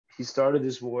he started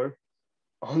this war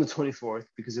on the 24th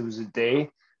because it was a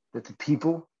day that the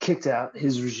people kicked out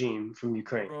his regime from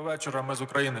Ukraine. Доброго вечора, ми з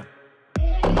України.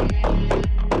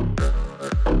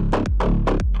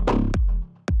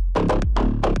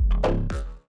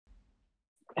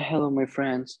 Hello, my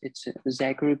friends. It's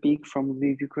Zakhar Pikh from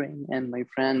LVIV, Ukraine, and my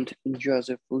friend Joe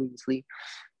Lindsley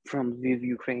from LVIV,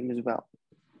 Ukraine as well.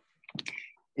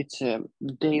 It's a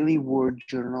daily word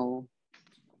journal.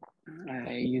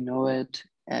 You know it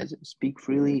as speak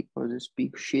freely or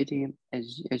speak shitty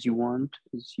as you want,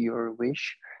 is your wish.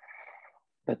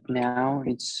 But now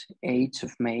it's 8th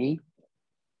of May.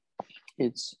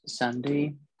 It's Sunday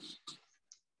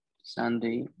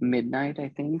midnight, I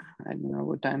think. I don't know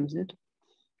what time is it.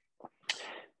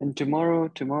 And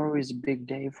tomorrow is a big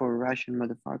day for Russian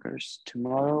motherfuckers.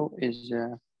 Tomorrow is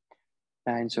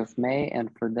 9th of May, and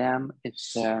for them it's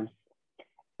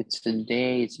a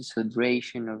day, it's a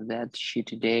celebration of that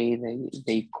shitty day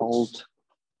they called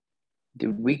the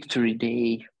Victory Day.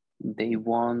 They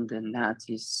won the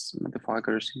Nazis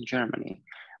motherfuckers in Germany.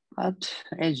 But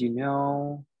as you know,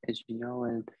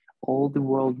 and all the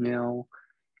world know,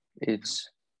 it's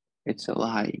a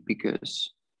lie because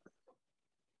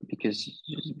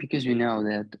we know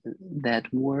that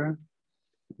war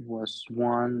was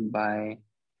won by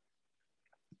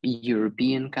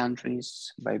European countries,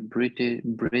 by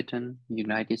Britain,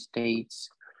 United States,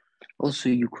 also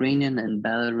Ukrainian and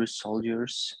Belarus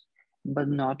soldiers, but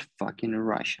not fucking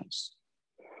Russians.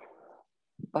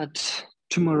 But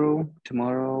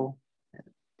tomorrow,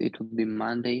 it will be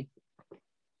Monday,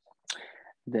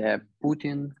 the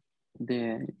Putin, the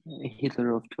Hitler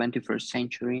of 21st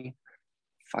century,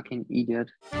 fucking idiot.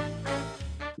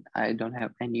 I don't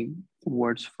have any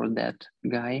words for that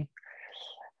guy.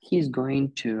 He's going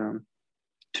to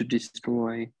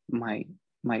destroy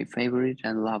my favorite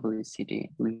and lovely city,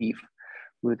 Lviv,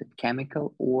 with a chemical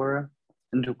or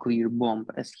nuclear bomb,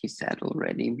 as he said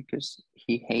already, because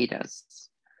he hates us.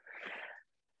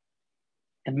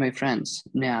 And my friends,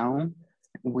 now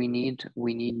we need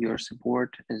your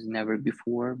support as never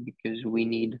before, because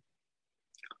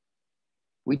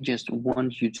we just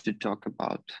want you to talk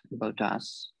about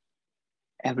us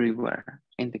everywhere,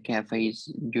 in the cafes,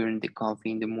 during the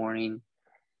coffee in the morning,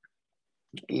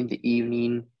 in the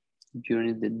evening,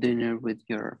 during the dinner with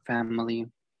your family,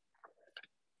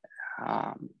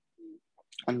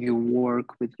 on your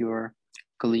work with your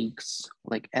colleagues,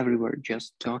 like everywhere.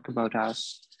 Just talk about us,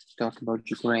 talk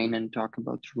about Ukraine, and talk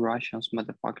about Russians,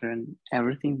 motherfucker, and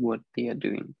everything what they are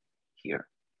doing here.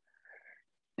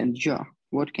 And Joe,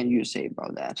 what can you say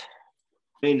about that?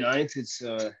 May 9th, it's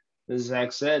as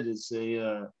Zach said, it's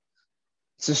a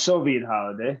Soviet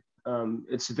holiday.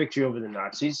 It's a victory over the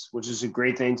Nazis, which is a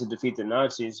great thing to defeat the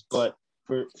Nazis. But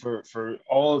for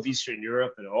all of Eastern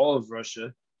Europe and all of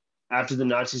Russia, after the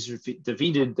Nazis were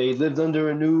defeated, they lived under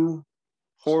a new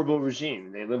horrible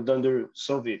regime. They lived under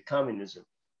Soviet communism,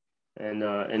 and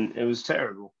it was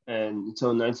terrible. And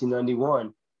until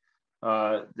 1991,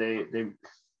 they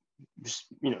just,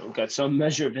 got some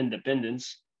measure of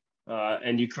independence.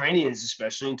 And Ukrainians,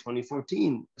 especially in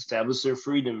 2014, established their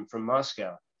freedom from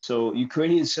Moscow. So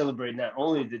Ukrainians celebrate not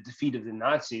only the defeat of the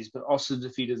Nazis, but also the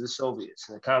defeat of the Soviets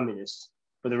and the communists.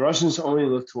 But the Russians only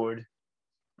look toward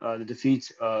the defeat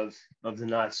of the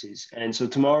Nazis. And so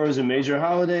tomorrow is a major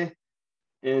holiday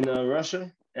in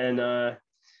Russia. And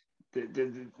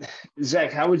Zach,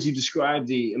 how would you describe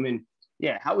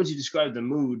how would you describe the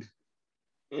mood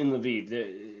in Lviv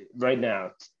right now,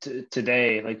 today?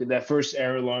 Like that first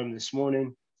air alarm this morning,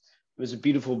 it was a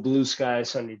beautiful blue sky,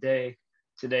 sunny day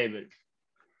today. But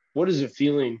what is it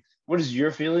feeling? What is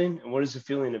your feeling, and what is the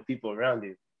feeling of people around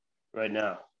you right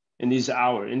now in these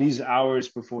hours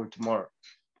before tomorrow?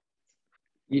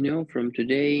 From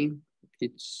today,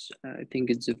 I think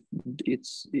it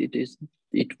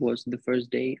was the first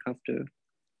day after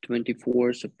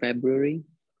 24th of February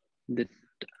that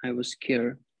I was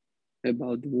scared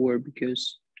about the war,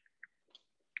 because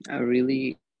I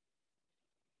really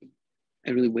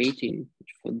waiting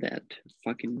for that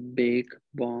fucking big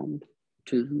bomb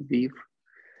to Lviv.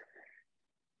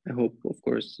 I hope, of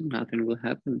course, nothing will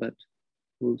happen, but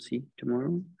we'll see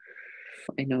tomorrow.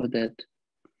 I know that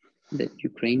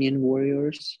Ukrainian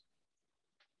warriors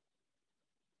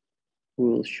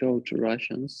will show to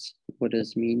Russians what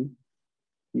does mean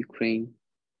Ukraine,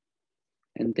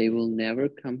 and they will never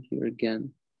come here again.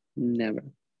 Never.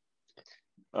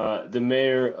 The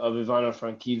mayor of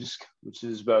Ivano-Frankivsk, which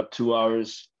is about 2 hours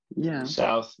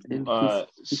south,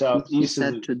 southeast. He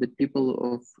said to the people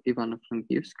of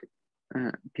Ivano-Frankivsk,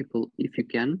 people, if you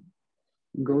can,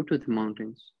 go to the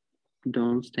mountains.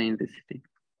 Don't stay in the city.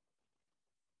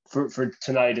 for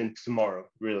tonight and tomorrow,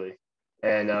 really.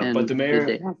 And but the And the mayor,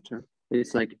 day after,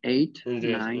 it's like 8, and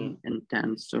 9, and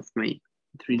 10th of May,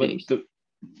 3 but days.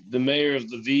 the mayor of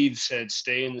Lviv said,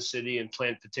 "Stay in the city and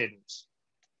plant potatoes."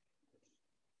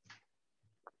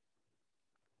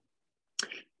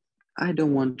 I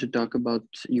don't want to talk about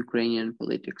Ukrainian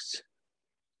politics.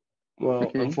 Well,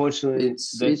 Okay, unfortunately,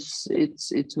 it's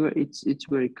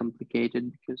very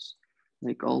complicated because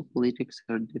like all politics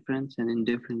are different, and in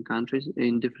different countries,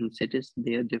 in different cities,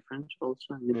 they are different also,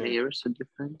 and the mayors are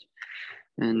different.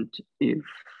 And if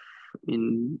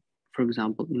for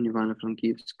example, in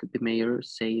Ivano-Frankivsk, the mayor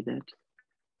say that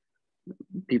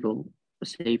people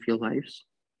save your lives,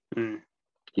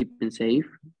 keep them safe,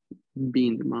 be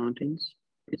in the mountains.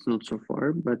 It's not so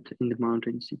far, but in the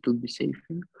mountains it will be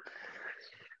safer.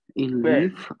 In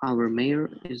Lviv, our mayor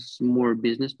is more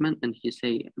businessman, and he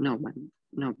say, no, man,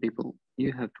 no, people,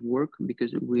 you have to work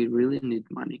because we really need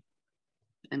money.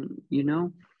 And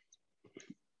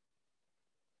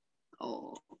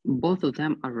both of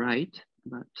them are right,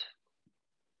 but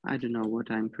I don't know what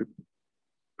I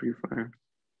prefer.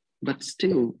 But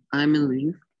still, I'm in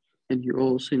Lviv, and you're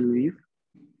also in Lviv.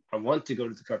 I want to go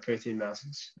to the Carpathian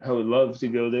Mountains. I would love to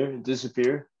go there and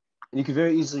disappear. And you could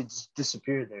very easily just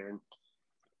disappear there and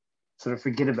sort of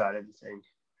forget about everything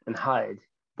and hide.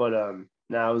 But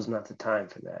now is not the time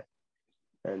for that.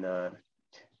 And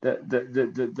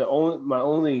my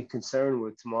only concern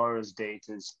with tomorrow's date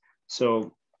is,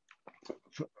 so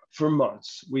for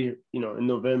months we, in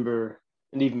November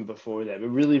and even before that, but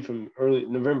really from early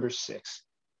November 6th,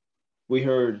 we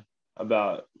heard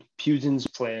about Putin's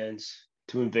plans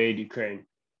to invade Ukraine.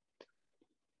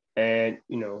 And,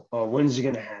 when's it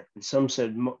going to happen? Some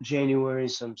said January,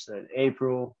 some said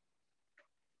April.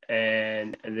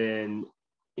 And then,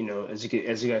 as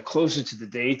it got closer to the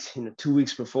date, 2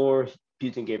 weeks before,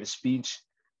 Putin gave a speech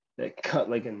that cut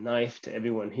like a knife to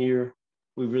everyone here.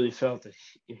 We really felt that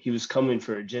he was coming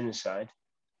for a genocide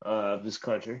of this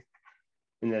country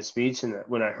in that speech. And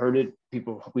when I heard it,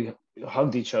 we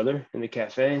hugged each other in the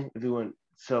cafe. Everyone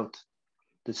felt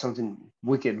that something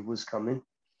wicked was coming.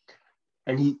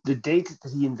 And the date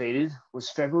that he invaded was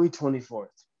February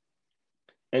 24th.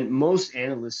 And most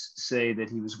analysts say that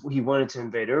he wanted to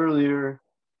invade earlier,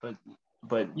 but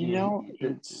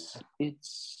it's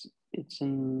a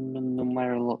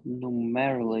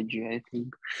numerology, I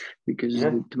think, because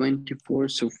the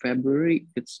 24th of February,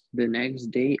 it's the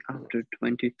next day after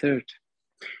 23rd.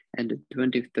 And the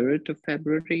 23rd of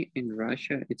February in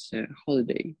Russia, it's a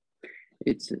holiday.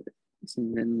 It's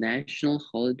the national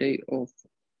holiday of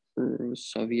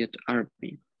Soviet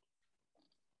Army.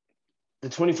 The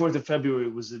 24th of February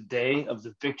was the day of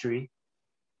the victory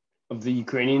of the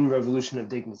Ukrainian Revolution of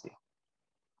Dignity.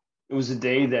 It was a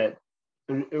day that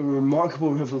a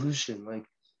remarkable revolution. Like,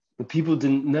 the people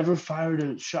never fired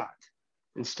a shot.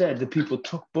 Instead, the people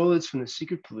took bullets from the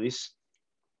secret police.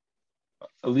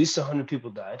 At least 100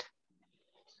 people died.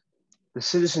 The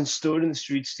citizens stood in the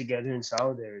streets together in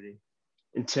solidarity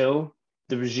until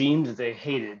the regime that they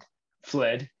hated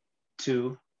fled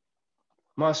to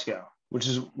Moscow, which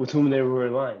is with whom they were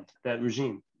aligned, that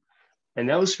regime. And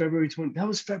that was February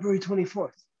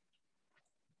 24th.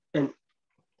 And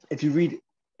if you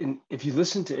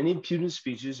listen to any of Putin's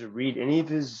speeches or read any of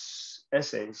his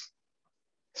essays,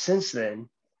 since then,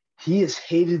 he has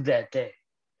hated that day.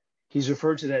 He's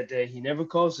referred to that day. He never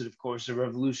calls it, of course, a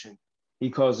revolution. He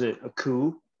calls it a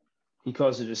coup. He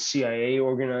calls it a CIA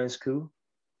organized coup.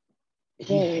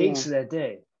 He hates that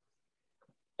day.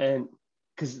 And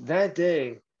because that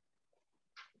day,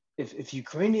 if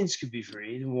Ukrainians could be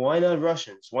free, why not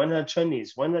Russians? Why not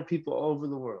Chinese? Why not people all over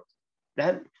the world?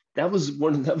 That was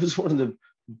one of the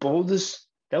boldest.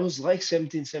 That was like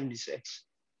 1776.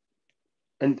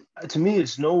 And to me,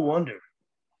 it's no wonder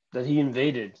that he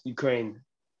invaded Ukraine,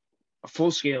 a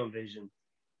full-scale invasion,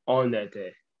 on that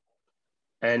day.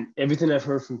 And everything I've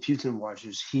heard from Putin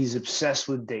watchers, he's obsessed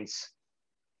with dates.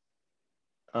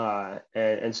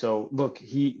 And so, look,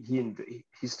 he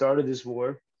started this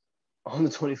war on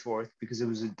the 24th because it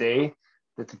was a day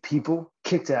that the people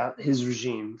kicked out his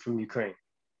regime from Ukraine.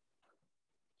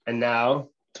 And now,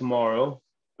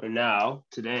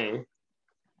 today,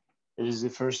 it is the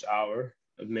first hour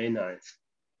of May 9th,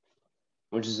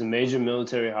 which is a major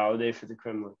military holiday for the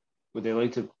Kremlin, where they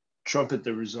like to trumpet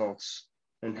the results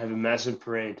and have a massive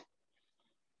parade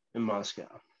in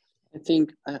Moscow.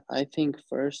 I think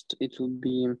first it will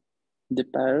be the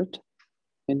parade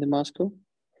in the Moscow.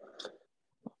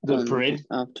 The parade?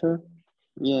 After,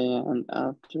 and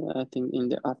after, I think in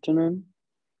the afternoon,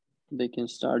 they can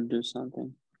start do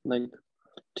something, like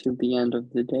till the end of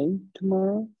the day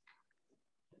tomorrow.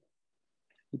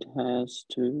 It has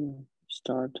to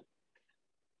start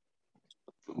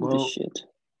Well, this shit.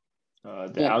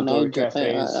 the outdoor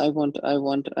cafes. I want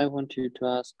you to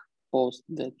ask, post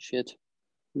that shit,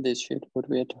 this shit, what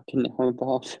we are talking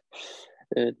about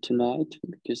tonight,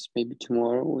 because maybe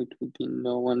tomorrow it would be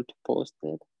no one to post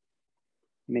that.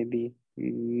 Maybe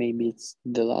it's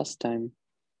the last time.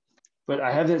 But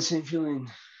I have that same feeling.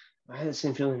 I had the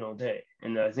same feeling all day,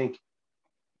 and I think,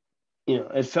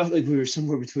 it felt like we were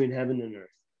somewhere between heaven and earth,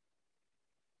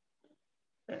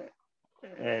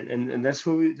 and that's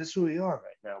where we are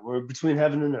right now. We're between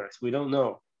heaven and earth. We don't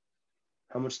know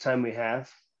how much time we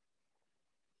have,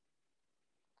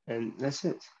 and that's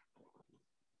it.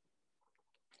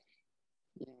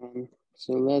 Yeah.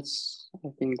 So let's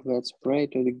pray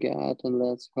to the God, and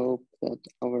let's hope that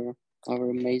our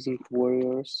amazing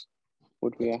warriors,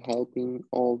 what we are helping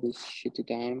all these shitty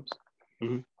times,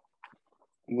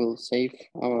 will save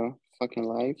our fucking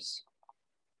lives.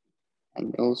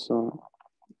 And also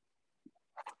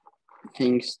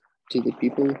thanks to the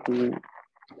people who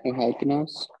helping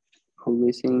us, who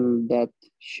listen that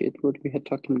shit what we are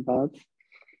talking about,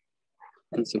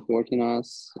 and supporting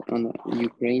us on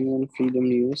Ukrainian Freedom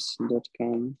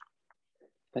News.com.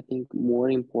 I think more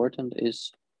important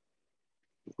is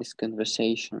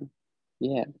conversation.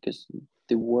 Yeah, because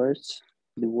the words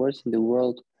in the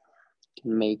world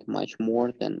can make much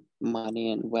more than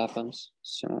money and weapons.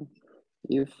 So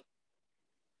if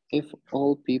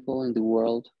all people in the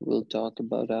world will talk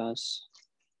about us,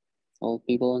 all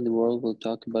people in the world will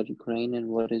talk about Ukraine and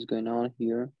what is going on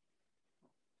here,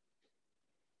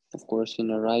 of course in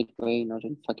a right way, not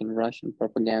in fucking Russian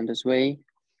propaganda's way,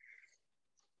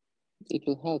 it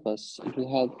will help us. It will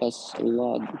help us a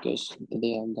lot, because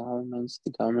the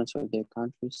governments of their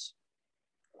countries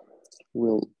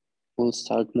will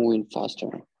start moving faster.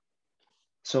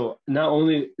 So not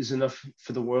only is enough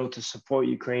for the world to support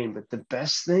Ukraine, but the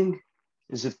best thing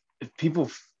is if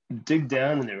people dig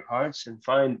down in their hearts and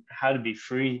find how to be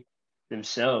free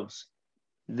themselves,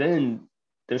 then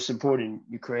they're supporting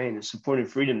Ukraine, they're supporting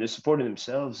freedom, they're supporting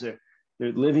themselves, they're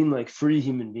living like free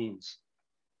human beings.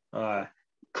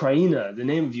 Kraina, the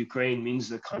name of Ukraine, means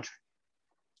the country.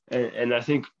 And I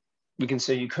think we can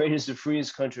say Ukraine is the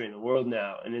freest country in the world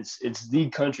now, and it's the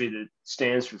country that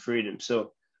stands for freedom.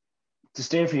 So to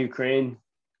stand for Ukraine,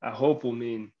 I hope will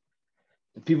mean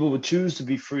that people will choose to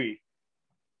be free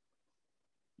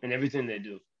in everything they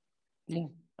do. Yeah.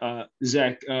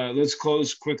 Zakh, let's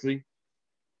close quickly,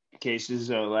 in case this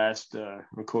is our last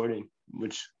recording,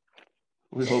 which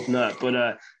we hope not.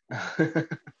 But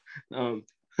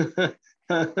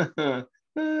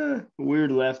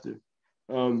weird laughter.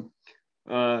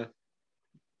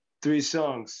 3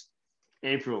 songs.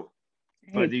 April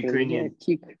by the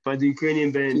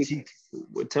Ukrainian band Tikk.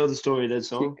 Tell the story of that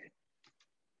song.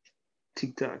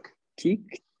 TikTok.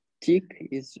 Tikk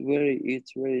is very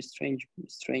strange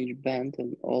band,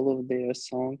 and all of their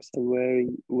songs are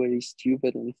very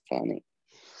stupid and funny.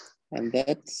 And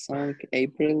that song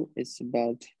April is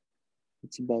about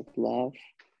love.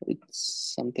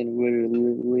 It's something very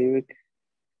lyric,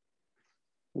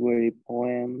 very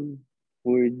poem,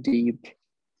 very deep,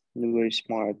 and very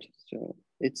smart. So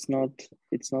it's not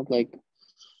like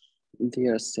they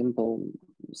are simple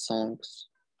songs.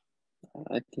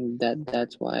 I think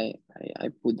that's why I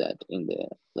put that in the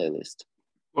playlist.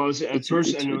 Well, at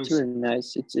first I know it's very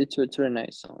nice. It's a very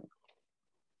nice song.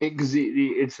 Because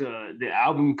the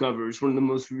album cover is one of the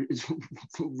most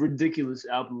ridiculous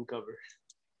album cover.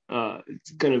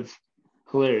 It's kind of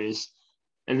hilarious.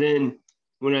 And then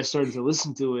when I started to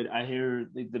listen to it, I hear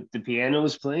like the piano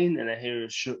is playing, and I hear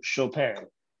Chopin.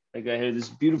 Like I hear this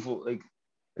beautiful, like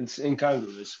it's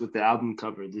incongruous with the album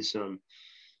cover. This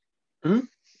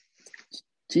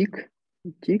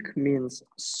Tikk means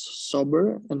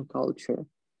sober and culture.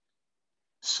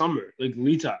 Summer, like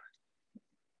Lita.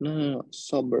 No,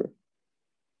 sober.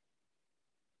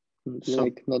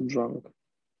 Like not drunk.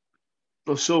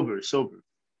 Oh, sober.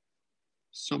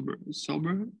 Sober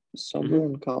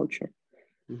and culture.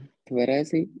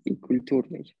 Tверезый и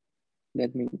культурный.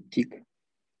 That means Tikk.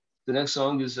 The next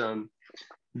song is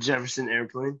Jefferson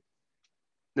Airplane.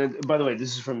 By the way,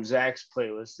 this is from Zakh's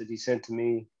playlist that he sent to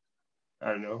me,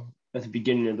 I don't know, at the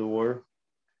beginning of the war.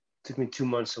 It took me 2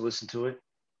 months to listen to it.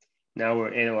 Now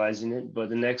we're analyzing it. But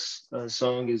the next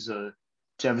song is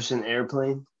Jefferson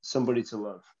Airplane, Somebody to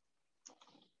Love.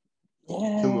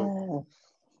 Yeah.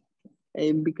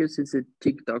 And because it's a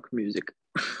TikTok music.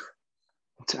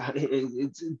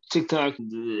 It's TikTok.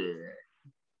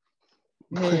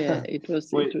 Yeah, it was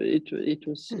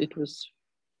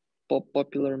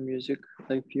popular music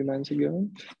like a few months ago.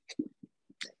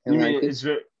 It's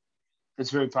very It's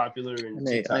very popular in And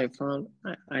TikTok. I found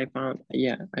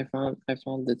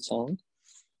that song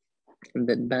and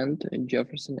that band,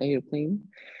 Jefferson Airplane.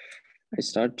 I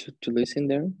started to listen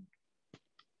there,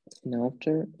 and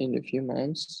after in a few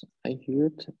months, I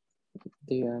heard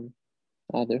the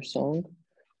other song,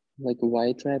 like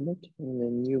White Rabbit in the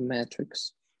New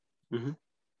Matrix. Mm-hmm.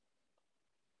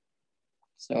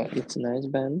 So it's a nice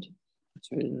band. It's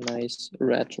a really nice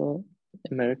retro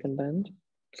American band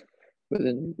with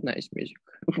a nice music.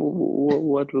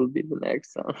 What will be the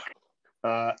next song?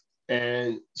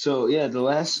 And so yeah, the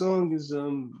last song is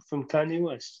from Kanye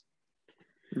West.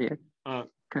 Yeah,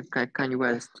 Kanye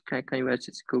West. Kanye West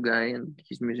is a cool guy, and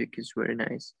his music is very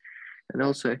nice. And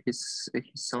also his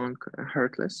song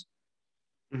 "Hurtless"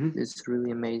 is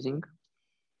really amazing.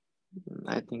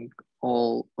 I think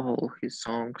all his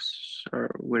songs are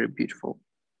very beautiful.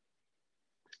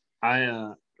 I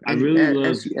really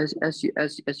love.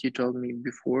 As you told me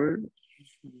before,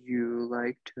 you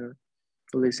like to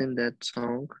listen that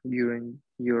song during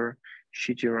your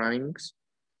shitty runnings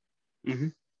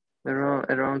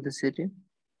around the city.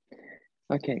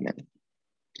 Okay, man.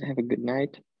 Have a good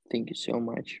night. Thank you so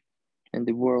much. And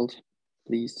the world,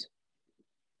 please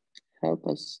help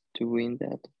us to win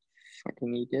that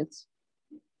fucking idiots.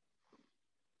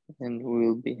 And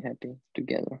we'll be happy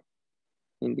together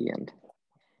in the end.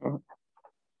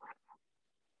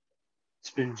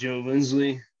 It's been Joe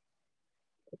Lindsley.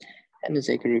 And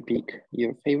Zakhar Pikh,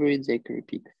 your favorite Zakhar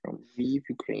Pikh from LVIV,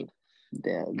 Ukraine.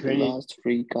 The last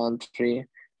free country,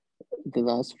 the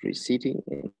last free city,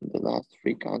 and the last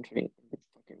free country in the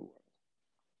fucking world.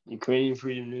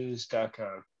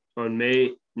 UkrainianFreedomNews.com on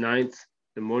May 9th,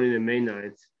 the morning of May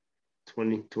 9th,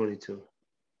 2022.